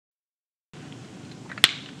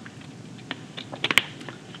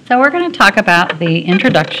So we're going to talk about the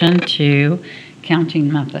introduction to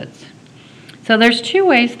counting methods. So there's two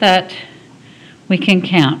ways that we can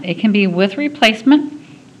count. It can be with replacement,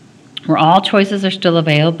 where all choices are still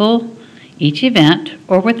available each event,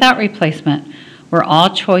 or without replacement, where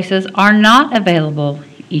all choices are not available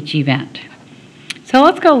each event. So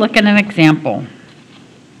let's go look at an example.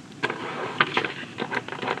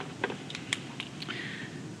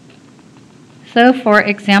 So for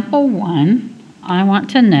example 1, I want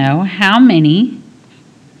to know how many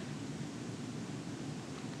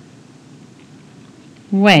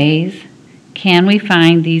ways can we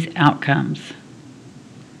find these outcomes.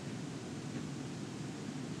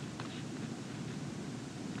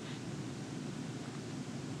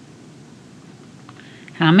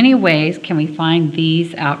 How many ways can we find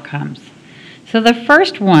these outcomes? So the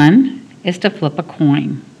first one is to flip a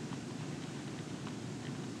coin.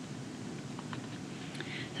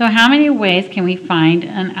 So how many ways can we find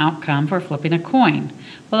an outcome for flipping a coin?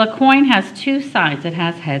 Well, a coin has two sides. It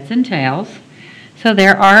has heads and tails. So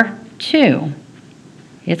there are two.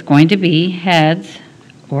 It's going to be heads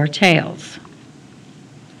or tails.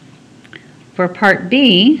 For part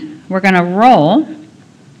B, we're going to roll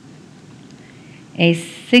a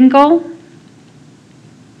single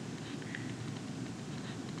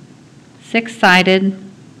six-sided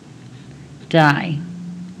die.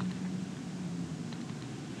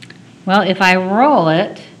 Well, if I roll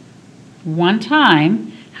it one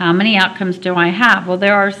time, how many outcomes do I have? Well,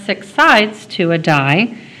 there are 6 sides to a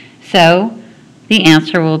die, so the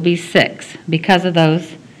answer will be 6 because of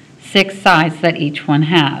those 6 sides that each one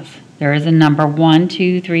has. There is a number 1,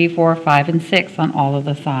 2, 3, 4, 5, and 6 on all of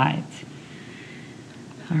the sides.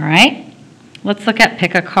 All right, let's look at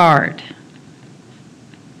pick a card.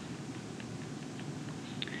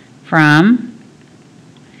 From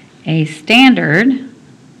a standard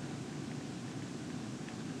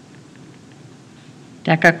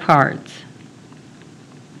deck of cards.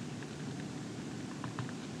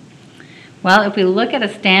 Well, if we look at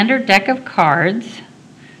a standard deck of cards,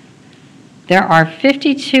 there are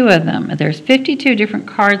 52 of them. There's 52 different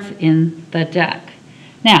cards in the deck.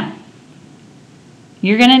 Now,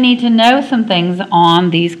 you're going to need to know some things on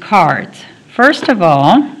these cards. First of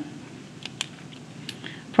all,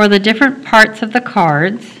 for the different parts of the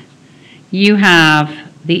cards, you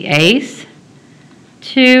have the ace,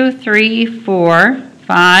 2, 3, 4,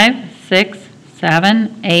 5, 6,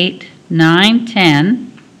 7, 8, 9,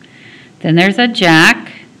 10. Then there's a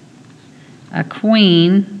jack, a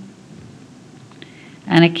queen,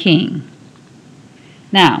 and a king.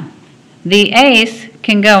 Now, the ace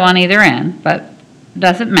can go on either end, but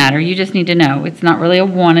doesn't matter. You just need to know. It's not really a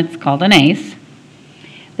 1, it's called an ace.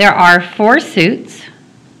 There are 4 suits.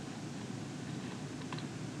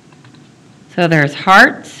 So there's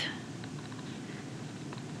hearts,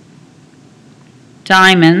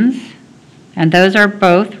 diamonds, and those are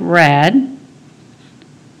both red.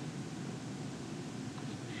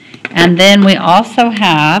 And then we also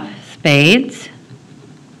have spades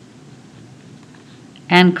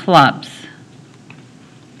and clubs.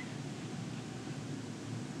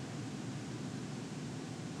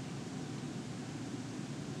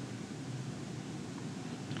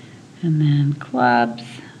 And then clubs.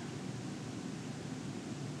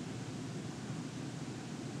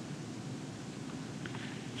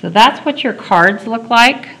 So that's what your cards look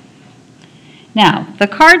like. Now, the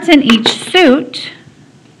cards in each suit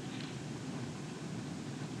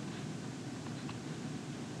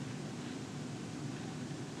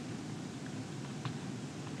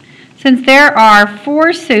since there are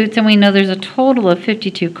 4 suits and we know there's a total of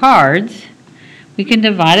 52 cards, we can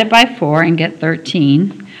divide it by 4 and get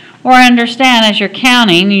 13. Or understand as you're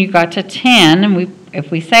counting, you got to 10, and if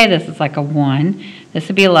we say this is like a 1, this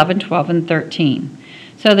would be 11, 12, and 13.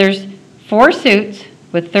 So there's 4 suits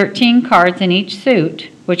with 13 cards in each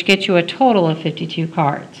suit, which gets you a total of 52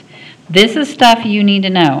 cards. This is stuff you need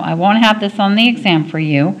to know. I won't have this on the exam for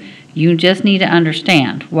you. You just need to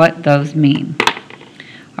understand what those mean.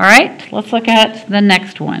 All right, let's look at the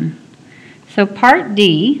next one. So part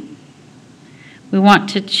D, we want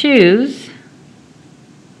to choose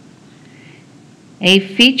a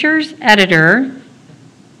features editor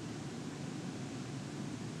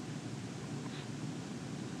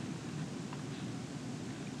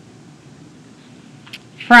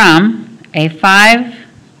from a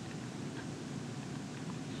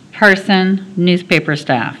 5-person newspaper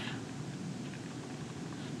staff.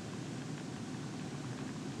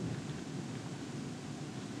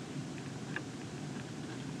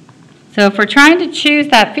 So if we're trying to choose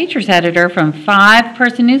that features editor from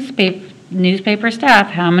 5-person newspaper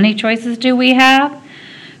staff, how many choices do we have?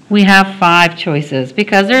 we have 5 choices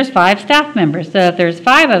because there's 5 staff members. So if there's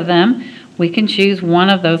 5 of them, we can choose one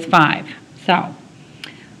of those 5. So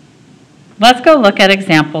let's go look at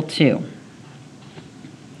example 2.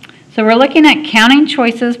 So we're looking at counting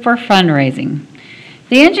choices for fundraising.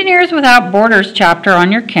 The Engineers Without Borders chapter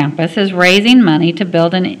on your campus is raising money to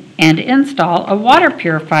build and install a water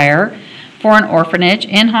purifier for an orphanage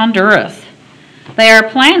in Honduras. They are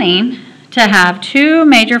planning to have 2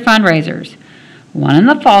 major fundraisers, one in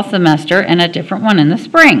the fall semester and a different one in the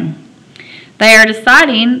spring. They are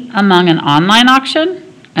deciding among an online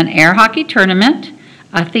auction, an air hockey tournament,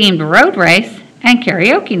 a themed road race, and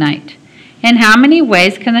karaoke night. In how many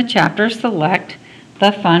ways can the chapter select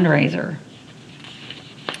the fundraiser?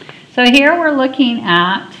 So here we're looking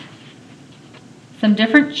at some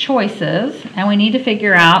different choices, and we need to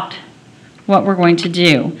figure out what we're going to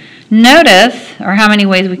do. Notice, or how many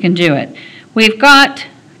ways we can do it. We've got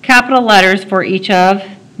capital letters for each of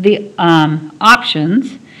the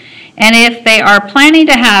options, and if they are planning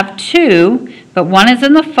to have 2, but one is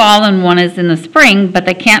in the fall and one is in the spring, but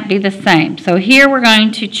they can't be the same. So here we're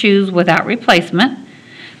going to choose without replacement.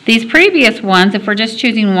 These previous ones, if we're just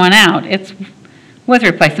choosing one out, it's with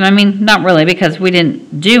replacement. I mean, not really, because we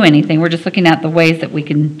didn't do anything. We're just looking at the ways that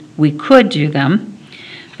we could do them.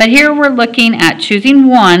 But here we're looking at choosing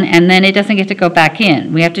one, and then it doesn't get to go back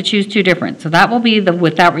in. We have to choose 2 different. So that will be the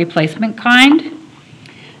without replacement kind.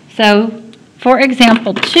 So for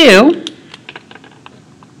example 2,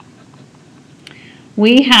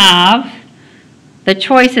 we have the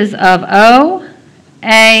choices of O,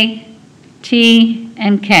 A, T,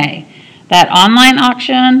 and K. That online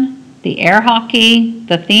auction, the air hockey,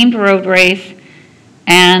 the themed road race,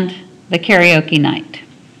 and the karaoke night.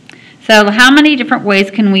 So how many different ways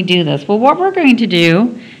can we do this? Well, what we're going to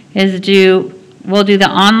do is we'll do the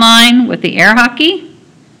online with the air hockey,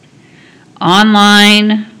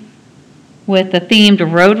 online with the themed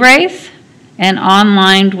road race, and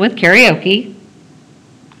online with karaoke.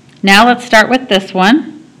 Now let's start with this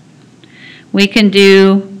one. We can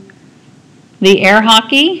do the air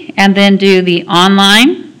hockey and then do the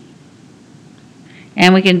online.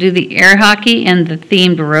 And we can do the air hockey and the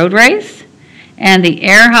themed road race and the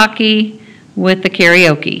air hockey with the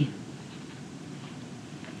karaoke.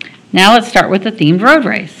 Now let's start with the themed road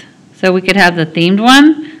race. So we could have the themed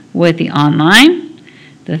one with the online,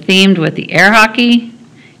 the themed with the air hockey,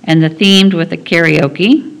 and the themed with the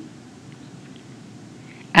karaoke.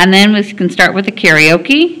 And then we can start with the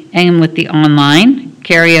karaoke and with the online,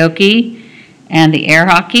 karaoke and the air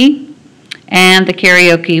hockey, and the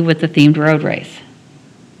karaoke with the themed road race.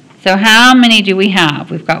 So how many do we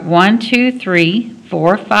have? We've got 1, 2, 3,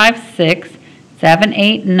 4, 5, 6, 7,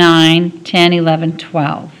 8, 9, 10, 11,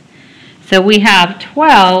 12. So we have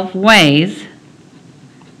 12 ways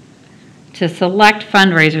to select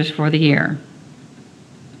fundraisers for the year.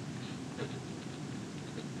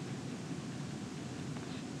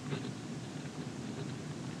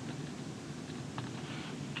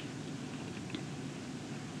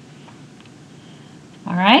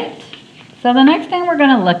 All right, so the next thing we're going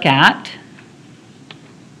to look at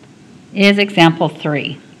is example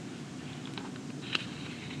 3.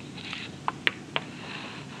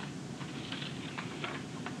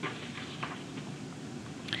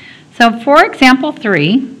 So for example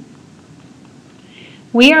 3,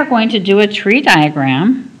 we are going to do a tree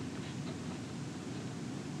diagram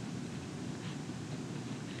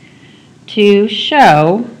to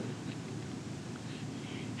show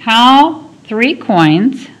how 3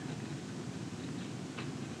 coins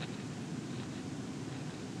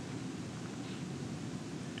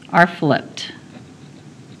are flipped.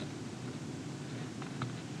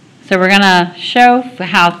 So we're going to show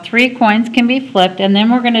how 3 coins can be flipped, and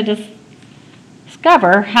then we're going to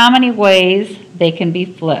discover how many ways they can be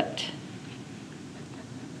flipped.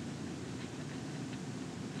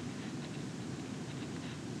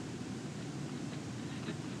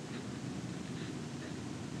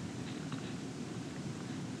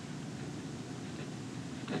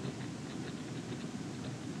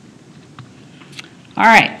 All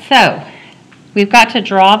right, so we've got to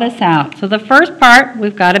draw this out. So the first part,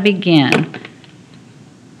 we've got to begin.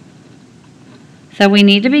 So we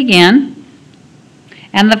need to begin.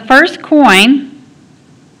 And the first coin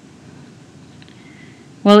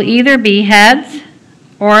will either be heads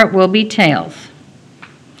or it will be tails.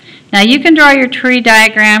 Now you can draw your tree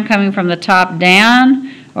diagram coming from the top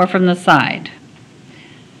down or from the side.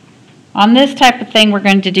 On this type of thing, we're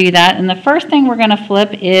going to do that. And the first thing we're going to flip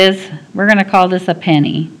is, we're going to call this a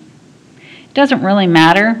penny. It doesn't really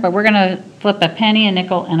matter, but we're going to flip a penny, a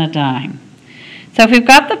nickel, and a dime. So if we've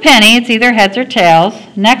got the penny, it's either heads or tails.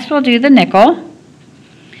 Next, we'll do the nickel.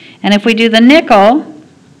 And if we do the nickel,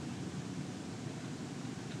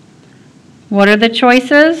 what are the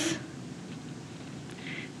choices?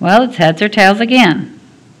 Well, it's heads or tails again.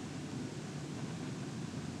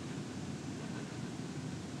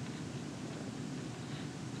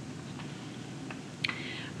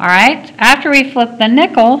 All right, after we flip the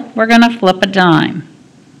nickel, we're going to flip a dime.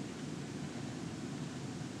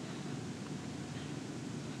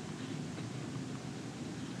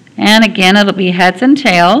 And again, it'll be heads and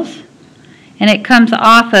tails, and it comes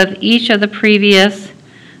off of each of the previous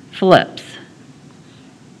flips.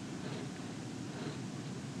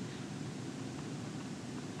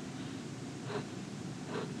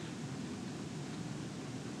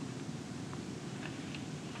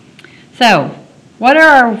 So, what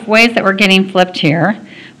are our ways that we're getting flipped here?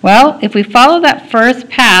 Well, if we follow that first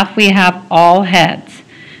path, we have all heads.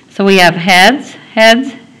 So we have heads,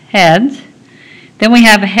 heads, heads. Then we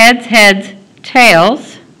have heads, heads,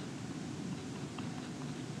 tails.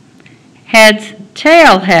 Heads,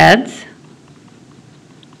 tail, heads.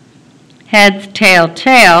 Heads, tail,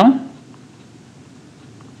 tail.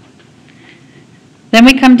 Then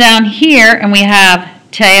we come down here and we have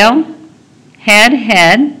tail, head,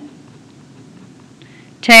 head.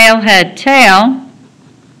 Tail, head, tail,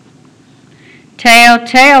 tail,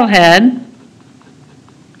 tail, head,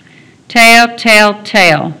 tail, tail,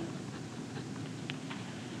 tail.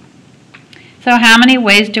 So how many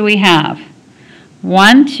ways do we have?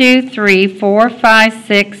 1, 2, 3, 4, 5,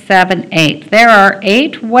 6, 7, 8. There are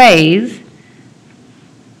 8 ways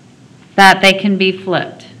that they can be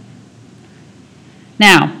flipped.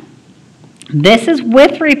 Now, this is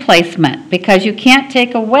with replacement because you can't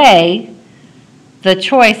take away the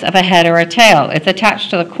choice of a head or a tail. It's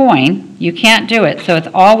attached to the coin. You can't do it, so it's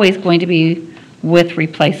always going to be with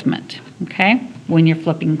replacement, okay, when you're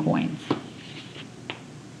flipping coins.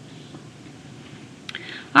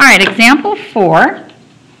 All right, example 4.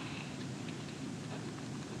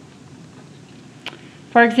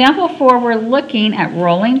 For example 4, we're looking at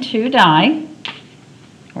rolling 2 die,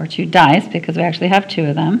 or 2 dice, because we actually have 2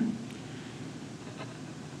 of them.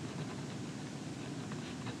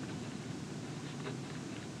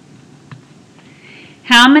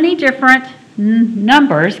 How many different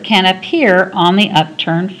numbers can appear on the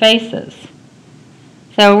upturned faces?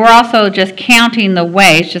 So we're also just counting the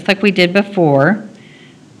ways, just like we did before.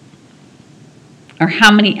 Or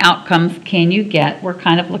how many outcomes can you get? We're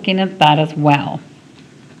kind of looking at that as well.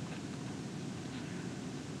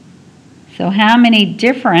 So how many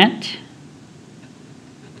different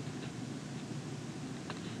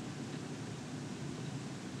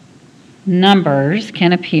numbers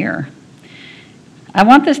can appear? I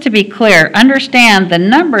want this to be clear. Understand the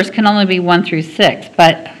numbers can only be 1 through 6,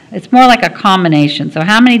 but it's more like a combination. So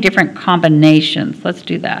how many different combinations? Let's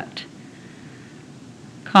do that.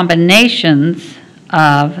 Combinations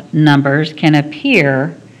of numbers can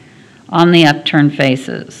appear on the upturned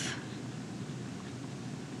faces.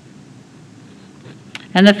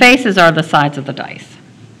 And the faces are the sides of the dice.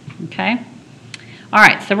 Okay? All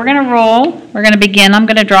right, so we're going to roll. We're going to begin. I'm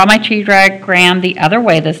going to draw my tree diagram the other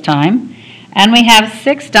way this time. And we have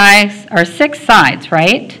 6 dice, or 6 sides,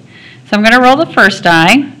 right? So I'm going to roll the first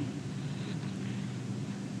die.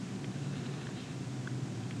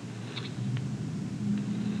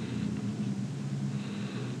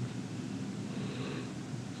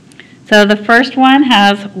 So the first one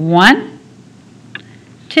has 1,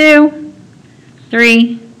 2,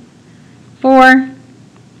 3, 4,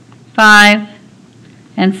 5,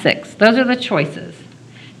 and 6. Those are the choices.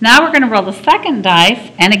 Now we're going to roll the second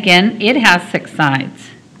dice, and again, it has 6 sides.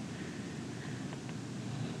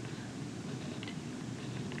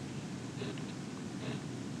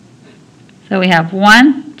 So we have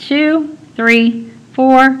 1, 2, 3,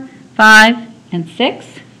 4, 5, and 6.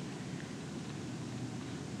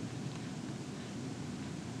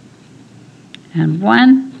 And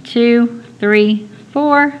 1, 2, 3,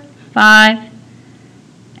 4, 5,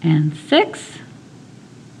 and 6.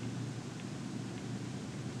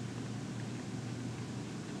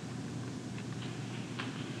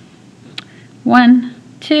 One,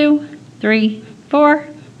 2, 3, 4,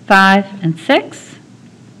 5, and 6.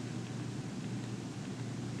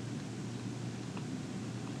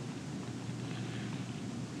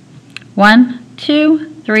 One,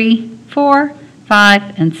 2, 3, 4,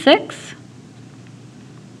 5, and 6.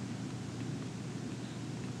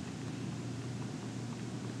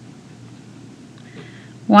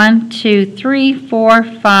 One, 2, 3, 4,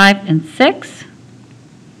 5, and 6.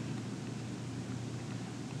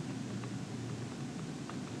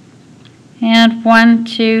 And 1,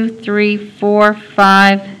 2, 3, 4,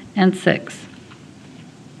 5, and 6.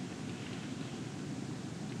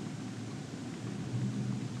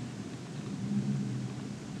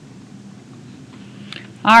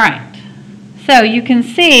 All right, so you can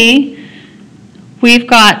see we've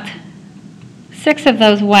got 6 of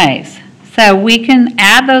those ways. So we can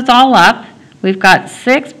add those all up. We've got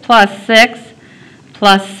 6 plus 6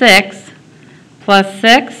 plus 6 plus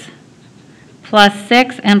 6 plus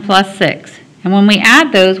 6 and plus 6. And when we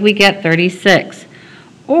add those, we get 36.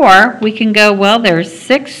 Or we can go, well, there's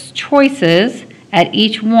 6 choices at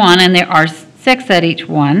each one, and there are 6 at each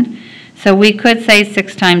one. So we could say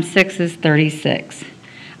 6 times 6 is 36.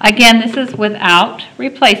 Again, this is without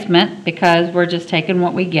replacement because we're just taking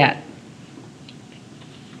what we get.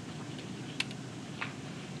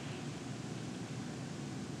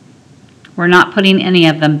 We're not putting any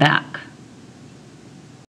of them back.